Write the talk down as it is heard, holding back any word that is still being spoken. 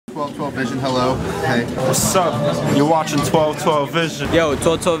12'12 Vision, hello. Hey. What's up? You're watching 12'12 Vision. Yo,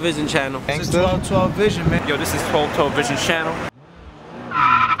 12'12 Vision channel. This is 12'12 Vision, man. Yo, this is 12'12 Vision channel.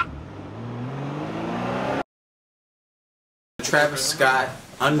 Travisscott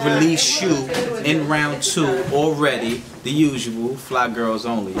unreleased shoe in round 2 already. The usual, fly girls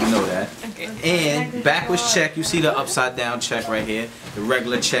only, you know that. And backwards check, you see the upside down check right here. The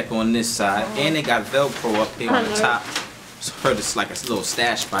regular check on this side. And they got Velcro up here on the top. So heard it's like a little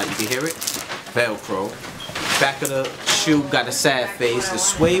stash spot, you can hear it? Velcro. Back of the shoe got a sad face. The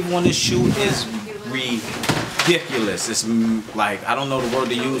suede on this shoe is ridiculous. It's like, I don't know the word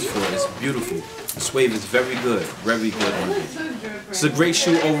to use for it. It's beautiful. The suede is very good on it. It's a great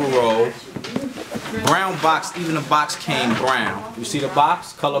shoe overall. Brown box, even the box came brown. You see the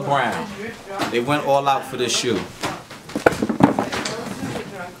box? Color brown. They went all out for this shoe.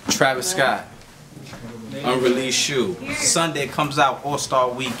 Travisscott. Unreleased shoe. Sunday comes out, All-Star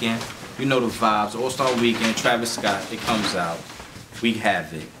Weekend. You know the vibes. All-Star Weekend, Travisscott, it comes out. We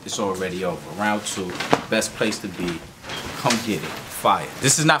have it. It's already over. Round 2. Best place to be. Come get it. Fire.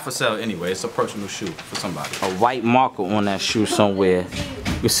 This is not for sale anyway. It's a personal shoe for somebody. A white marker on that shoe somewhere.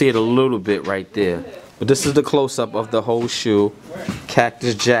 You see it a little bit right there. But this is the close-up of the whole shoe.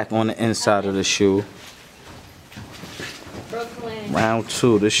 Cactus Jack on the inside of the shoe. Round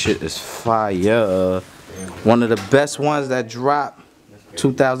 2. This shit is fire. One of the best ones that dropped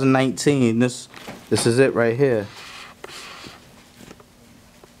 2019. This is it right here.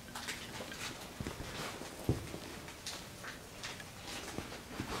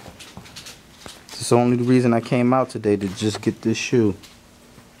 It's the only reason I came out today, to just get this shoe.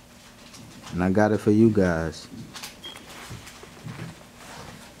 And I got it for you guys.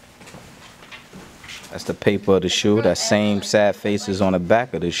 That's the paper of the shoe. That same sad face is on the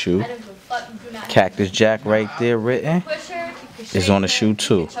back of the shoe. Cactus Jack right there written is on the shoe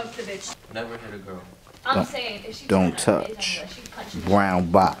too. Never hit a girl. Don't touch. Brown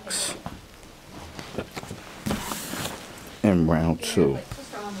box. In round 2.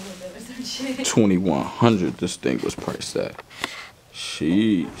 2100 this thing was priced at.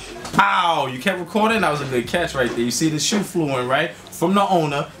 Sheesh. Ow! You kept recording? That was a good catch right there. You see the shoe flew in, right? From the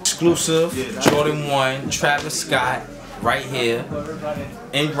owner. Exclusive. Jordan 1. Travisscott. Right here.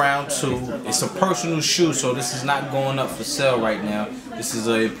 In round 2. It's a personal shoe, so this is not going up for sale right now. This is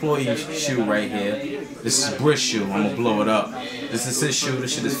an employee shoe right here. This is Brish shoe. I'm gonna blow it up. This is his shoe.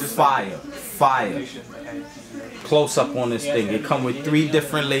 This shit is fire. Fire. Close up on this thing. It come with 3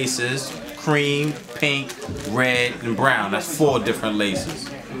 different laces. Cream, pink, red, and brown. That's 4 different laces.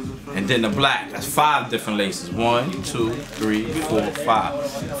 And then the black, that's 5 different laces. 1, 2, 3, 4,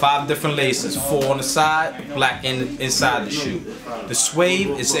 5. 5 different laces. 4 on the side, black inside the shoe. The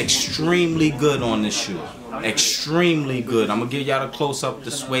suede is extremely good on this shoe. Extremely good. I'm gonna give y'all the close up,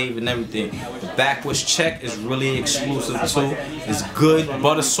 the suede and everything. The backwards check is really exclusive too. It's good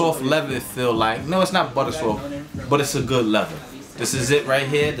butter soft leather, it feel like. No, it's not butter soft, but it's a good leather. This is it right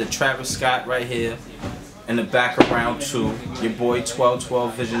here, the Travisscott right here. In the back of round 2, your boy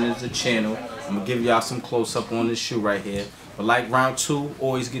 12'12 Vision is the channel. I'm gonna give y'all some close up on this shoe right here. But like round 2,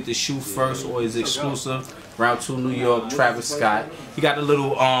 always get the shoe first, always exclusive. Round 2 New York, Travisscott. He got a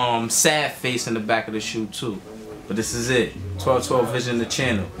little sad face in the back of the shoe too. But this is it. 12'12 Vision the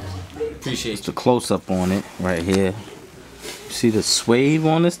channel. Appreciate you. The close up on it right here. You see the suede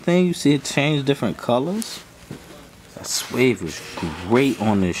on this thing? You see it change different colors? That suede is great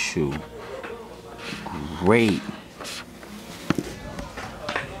on this shoe. Great.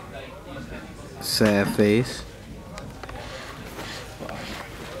 Sad face.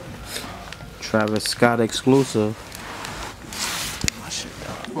 Travisscott exclusive.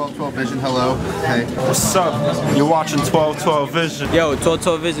 12'12 Vision, hello. Hey. What's up? You're watching 12'12 Vision. Yo,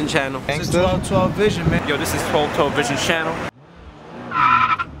 12'12 Vision channel. This is 12'12 Vision, man. Yo, this is 12'12 Vision channel.